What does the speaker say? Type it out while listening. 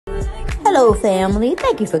Hello, family.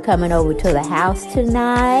 Thank you for coming over to the house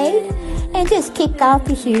tonight. And just kick off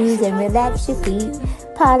your shoes and relax your feet.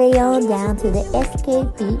 Party on down to the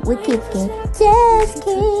SK beat. We're kicking. Just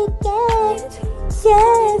kicking.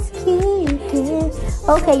 Just kicking.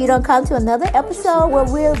 Okay, you don't come to another episode where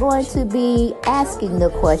we're going to be asking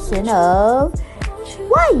the question of,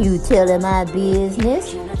 why you telling my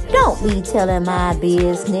business? Don't be telling my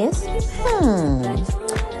business.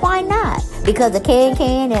 Why not? Because a can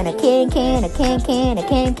and a can, a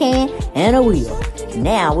can, and a wheel.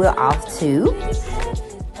 Now we're off to...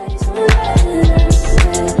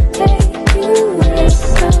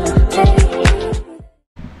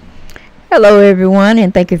 Hello everyone,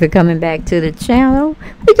 and thank you for coming back to the channel.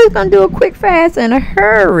 We're just going to do a quick, fast, and a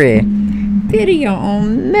hurry video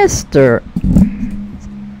on Mr.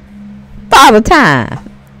 Father Time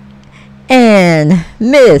and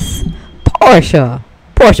Miss Porsha.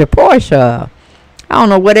 I don't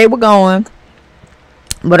know where they were going,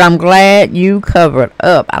 but I'm glad you covered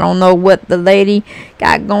up. I don't know what the lady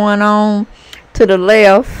got going on to the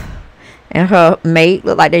left, and her mate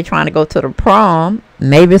look like they're trying to go to the prom.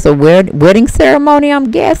 Maybe it's a wedding ceremony,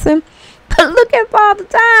 I'm guessing. But look at Father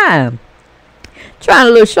Time trying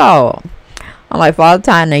to look sharp. I'm like, Father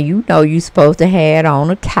Time, now you know you supposed to have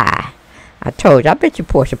on a tie. I told you, I bet you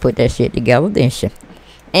Porsha put that shit together, didn't she?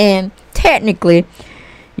 And technically,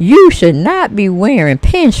 you should not be wearing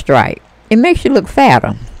pinstripe. It makes you look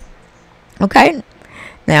fatter. Okay?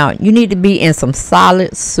 Now, you need to be in some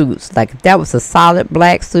solid suits. Like if that was a solid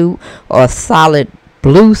black suit or a solid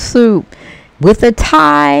blue suit with a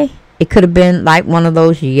tie, it could have been like one of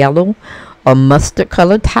those yellow or mustard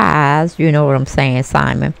colored ties. You know what I'm saying,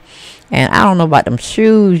 Simon? And I don't know about them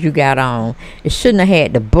shoes you got on. It shouldn't have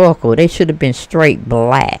had the buckle. They should have been straight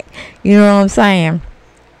black. You know what I'm saying?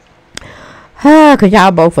 Because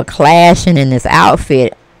y'all both are clashing in this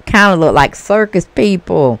outfit. Kind of look like circus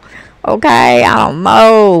people. Okay? I don't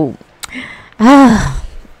know.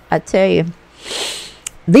 I tell you.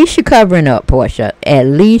 At least you're covering up, Porsha. At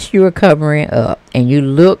least you're covering up. And you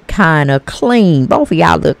look kind of clean. Both of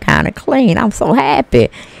y'all look kind of clean. I'm so happy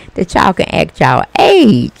that y'all can act y'all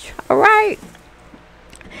age. Alright?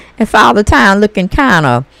 And Father Time looking kind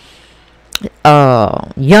of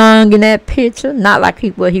young in that picture, not like he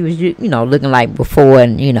was, you know, looking like before.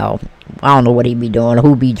 And you know, I don't know what he be doing,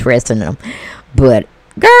 who be dressing him, but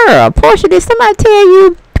girl, Porsha, did somebody tell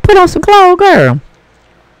you to put on some clothes, girl?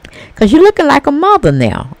 Because you're looking like a mother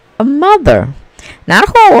now. A mother, not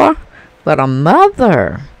a whore, but a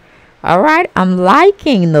mother. All right, I'm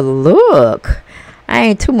liking the look. I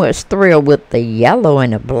ain't too much thrilled with the yellow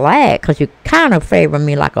and the black, because you kind of favor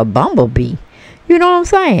me like a bumblebee. You know what I'm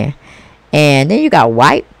saying? And then you got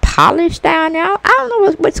white polish down there. I don't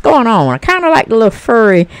know what's going on. I kind of like the little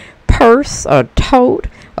furry purse or tote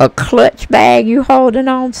or clutch bag you holding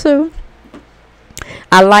on to.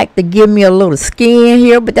 I like to give me a little skin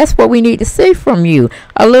here, but that's what we need to see from you.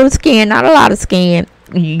 A little skin, not a lot of skin.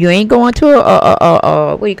 You ain't going to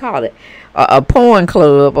a what do you call it? A porn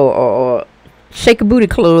club or shake a booty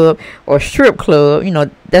club or strip club. You know,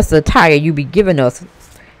 that's the attire you be giving us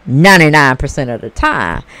 99% of the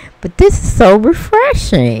time. But this is so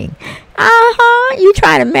refreshing. You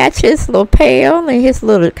trying to match his little pail and his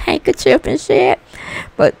little handkerchief and shit.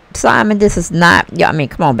 But Simon, this is not, I mean,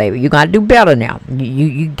 come on, baby, you gotta do better now.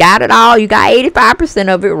 You got it all. You got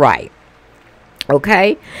 85% of it right.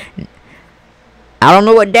 Okay? I don't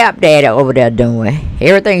know what Dap Daddy over there doing.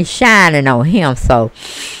 Everything's shining on him, so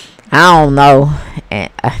I don't know.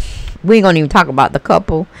 And we ain't gonna even talk about the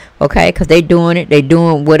couple, okay? Because they doing it. They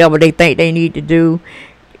doing whatever they think they need to do.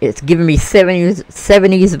 It's giving me 70s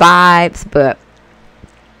vibes, but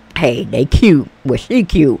hey, they cute. Well, she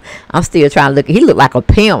cute. I'm still trying to look. He look like a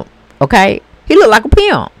pimp, okay? He look like a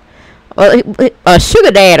pimp. A sugar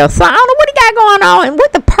dad or something. I don't know what he got going on. And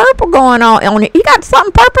what the purple going on it. He got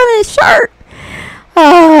something purple in his shirt.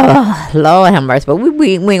 Oh, Lord have mercy. But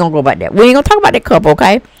we ain't gonna go about that. We ain't gonna talk about that couple,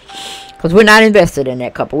 okay? Because we're not invested in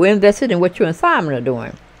that couple. We're invested in what you and Simon are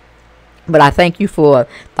doing. But I thank you for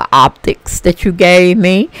the optics that you gave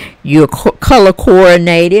me. You're color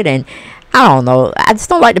coordinated. And I don't know. I just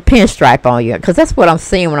don't like the pinstripe on you. Because that's what I'm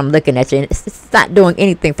seeing when I'm looking at you. And it's not doing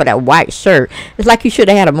anything for that white shirt. It's like you should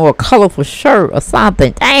have had a more colorful shirt or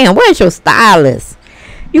something. Damn, where's your stylist?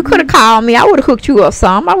 You could have called me. I would have hooked you up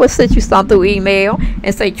some. I would have sent you some through email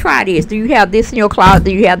and say, try this. Do you have this in your closet?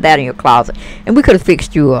 Do you have that in your closet? And we could have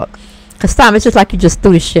fixed you up. Because Tom, it's just like you just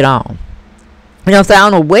threw this shit on. You know what I'm saying? I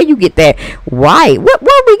don't know where you get that white. What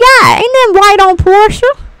we got? Ain't nothing white on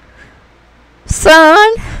Porsha?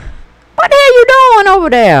 Son? What the hell you doing over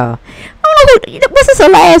there? I don't know was this a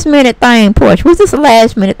last minute thing, Porsha? Was this a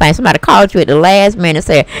last minute thing? Somebody called you at the last minute and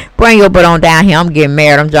said, bring your butt on down here. I'm getting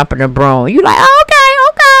married. I'm jumping the broom. You like,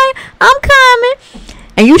 okay, I'm coming.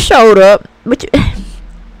 And you showed up. But you,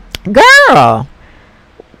 girl,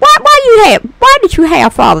 why did you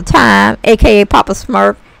have Father Time, a.k.a. Papa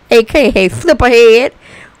Smurf, a.k.a. Flipperhead?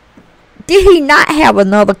 Did he not have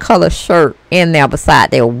another color shirt in there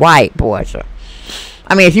beside that white, Porsha?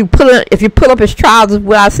 I mean, if you pull up his trousers,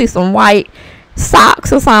 will I see some white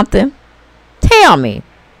socks or something? Tell me,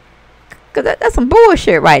 cause that's some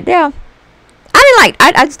bullshit right there. I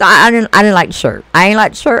didn't like the shirt. I ain't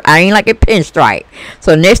like the shirt. I ain't like it pinstripe.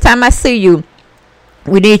 So next time I see you,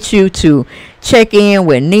 we need you to check in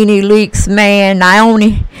with neneleakes, man,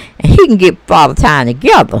 Naomi, and he can get Father Time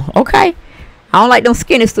together, okay? I don't like them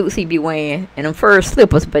skinny suits he be wearing and them fur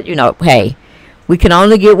slippers, but you know, hey, we can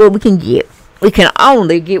only get what we can get. We can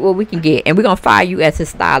only get what we can get, and we're gonna fire you as his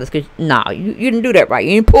stylist. Cause no, you didn't do that right.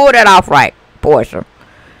 You didn't pull that off right, Porsha.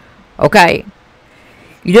 Okay,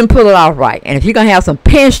 you didn't pull it off right. And if you're gonna have some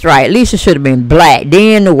pinstripe, at least it should have been black.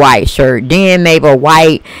 Then the white shirt. Then maybe a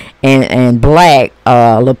white and black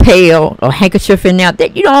lapel or handkerchief in there.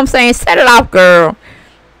 That, you know what I'm saying? Set it off, girl.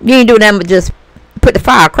 You ain't do that, but just put the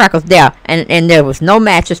firecrackers there, and there was no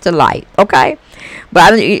matches to light. Okay.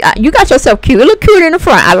 But you got yourself cute. It look cute in the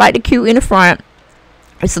front. I like the cute in the front.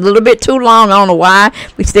 It's a little bit too long. I don't know why.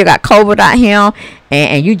 We still got COVID out here.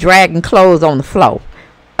 And you dragging clothes on the floor.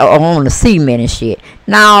 Or on the cement and shit.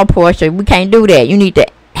 No, Porsha, we can't do that. You need to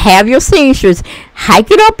have your seamstress hike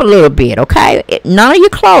it up a little bit, okay? None of your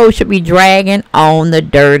clothes should be dragging on the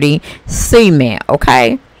dirty cement,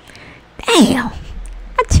 okay? Damn.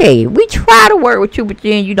 I tell you, we try to work with you, but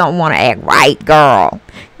then you don't want to act right, girl.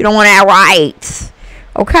 You don't want to act right.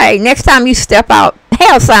 Okay, next time you step out,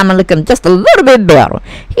 have Simon looking just a little bit better.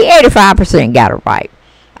 He 85% got it right.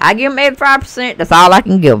 I give him 85%. That's all I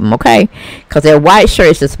can give him, okay? Because that white shirt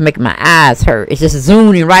is just making my eyes hurt. It's just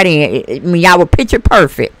zooming right in. I mean, y'all were picture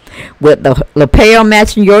perfect with the lapel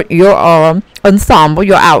matching your ensemble,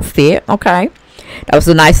 your outfit, okay? That was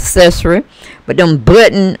a nice accessory. But them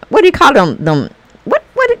button, what do you call them?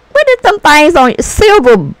 What is them things on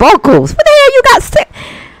silver buckles? What the hell you got?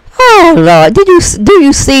 Oh Lord, do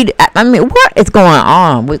you see? I mean, what is going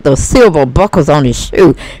on with those silver buckles on his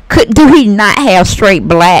shoe? Do he not have straight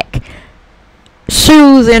black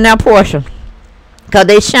shoes in that portion? Cause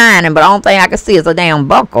they shining, but the only thing I can see is a damn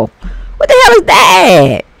buckle. What the hell is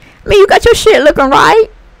that? I mean, you got your shit looking right.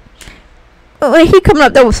 He coming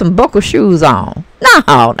up there with some buckle shoes on.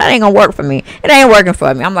 No, that ain't gonna work for me. It ain't working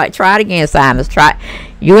for me. I'm like, try it again, Simons. Try.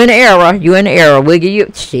 You in the error. We'll give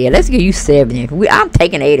you shit. Let's give you 70. I'm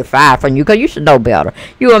taking 85 from you because you should know better.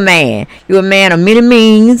 You a man. You a man of many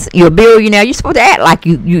means. You're a billionaire. You're supposed to act like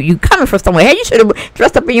you coming from somewhere. Hey, you should have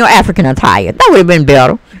dressed up in your African attire. That would have been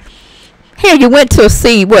better. Here you went to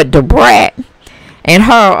see what Debrat and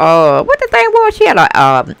her what the thing was. She had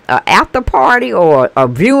a after party or a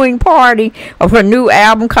viewing party of her new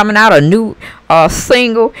album coming out, a new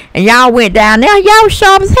single, and y'all went down there. Y'all was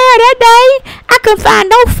sharp as hell that day. I couldn't find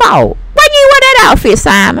no fault. Why you wear that outfit,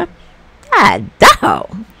 Simon? God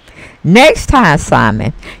dog. Next time,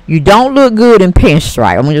 Simon, you don't look good in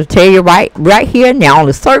pinstripe. I'm gonna tell you right here now.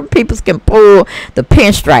 Only certain people can pull the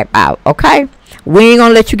pinstripe out. Okay, we ain't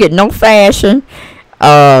gonna let you get no fashion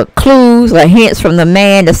clues or hints from the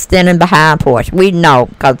man that's standing behind Porsha. We know,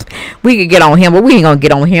 because we could get on him, but we ain't gonna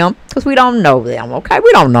get on him because we don't know them, okay?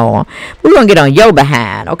 We don't know them. We're gonna get on your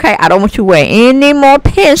behind, okay? I don't want you wearing any more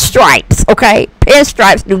pinstripes, okay?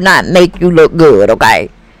 Pinstripes do not make you look good, okay?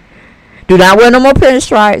 Do not wear no more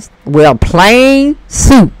pinstripes. Wear a plain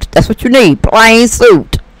suit. That's what you need, plain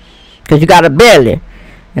suit, because you got a belly.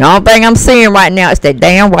 And the only thing I'm seeing right now is that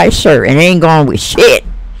damn white shirt, and it ain't going with shit.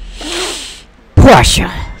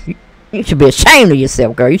 Porsha, you should be ashamed of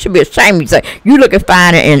yourself, girl. You should be ashamed of yourself. You looking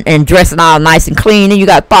fine and dressing all nice and clean, and you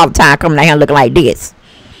got Father Time coming down here looking like this.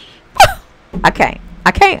 I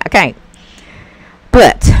can't.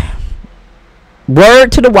 But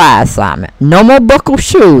word to the wise, Simon. No more buckle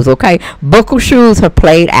shoes, okay? Buckle shoes have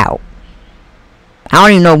played out. I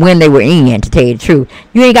don't even know when they were in, to tell you the truth.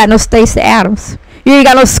 You ain't got no Stacey Adams. You ain't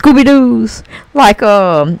got no Scooby-Doos. Like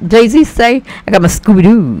Jay-Z say, I got my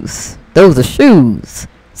Scooby-Doos. Those are shoes.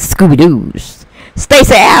 Scooby-Doos.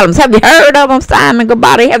 Stacey Adams. Have you heard of them, Simon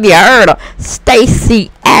Goodbody? Have you heard of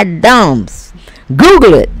Stacey Adams?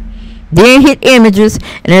 Google it. Then hit images,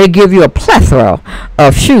 and it'll give you a plethora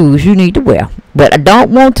of shoes you need to wear. But I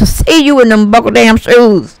don't want to see you in them buckle damn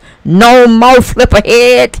shoes. No more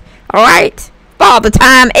flipperhead. Alright? Father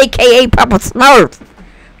Time, a.k.a. Papa Smurf.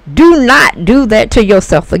 Do not do that to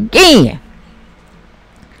yourself again.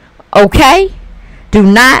 Okay? Do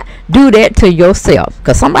not do that to yourself.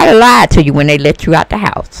 Because somebody lied to you when they let you out the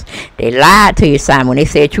house. They lied to you, son, when they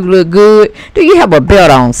said you look good. Do you have a belt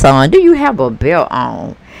on, son? Do you have a belt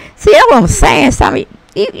on? See, that's what I'm saying, son.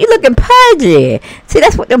 You looking pudgy. See,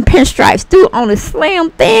 that's what them pinstripes do on the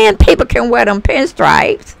slim thin. People can wear them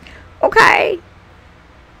pinstripes. Okay?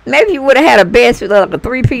 Maybe you would have had a best with like a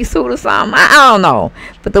 3-piece suit or something. I don't know.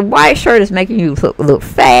 But the white shirt is making you look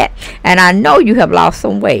fat. And I know you have lost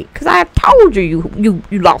some weight. Because I have told you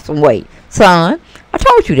lost some weight, son. I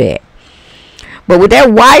told you that. But with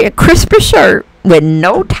that white crispy shirt with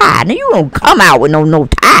no tie. Now you don't come out with no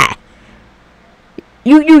tie.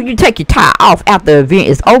 You take your tie off after the event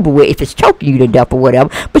is over with if it's choking you to death or whatever.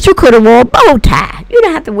 But you could have wore a bow tie. You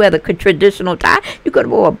don't have to wear the traditional tie. You could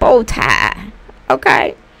have wore a bow tie.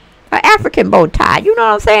 Okay? An African bow tie. You know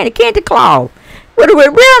what I'm saying? A candy cloth. Would have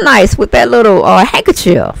been real nice with that little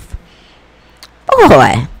handkerchief.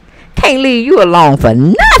 Boy, can't leave you alone for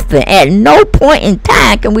nothing. At no point in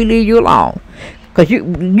time can we leave you alone. Because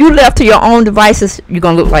you left to your own devices, you're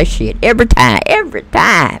going to look like shit. Every time. Every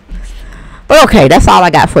time. But okay, that's all I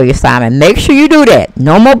got for you, Simon. Make sure you do that.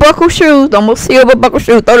 No more buckle shoes. No more silver buckle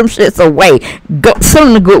shoes. Throw them shits away. Go, send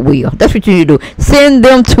them to Goodwill. That's what you need to do. Send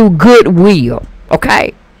them to Goodwill.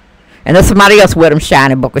 Okay? And then somebody else wear them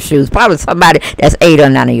shiny buckle shoes. Probably somebody that's 8 or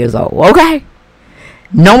 9 years old. Okay?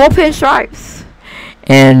 No more pinstripes.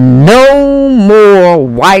 And no more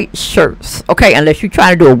white shirts. Okay? Unless you're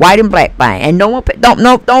trying to do a white and black thing. And no more...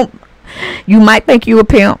 Don't. You might think you a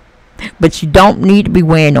pimp. But you don't need to be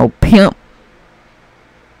wearing no pimp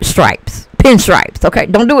stripes. Pinstripes. Okay?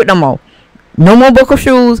 Don't do it no more. No more buckle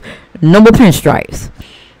shoes. No more pinstripes.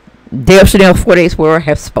 Dale Chanel 48's World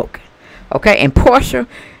have spoken. Okay? And Porsha...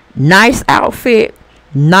 Nice outfit,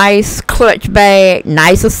 nice clutch bag,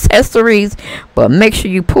 nice accessories, but make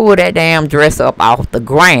sure you pull that damn dress up off the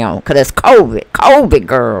ground, because it's COVID,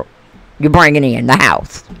 girl, you're bringing in the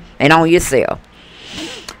house and on yourself.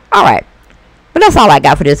 Alright, but that's all I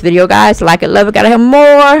got for this video, guys. Like it, love it, gotta have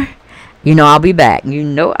more. You know I'll be back. You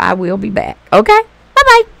know I will be back. Okay, bye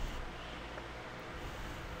bye.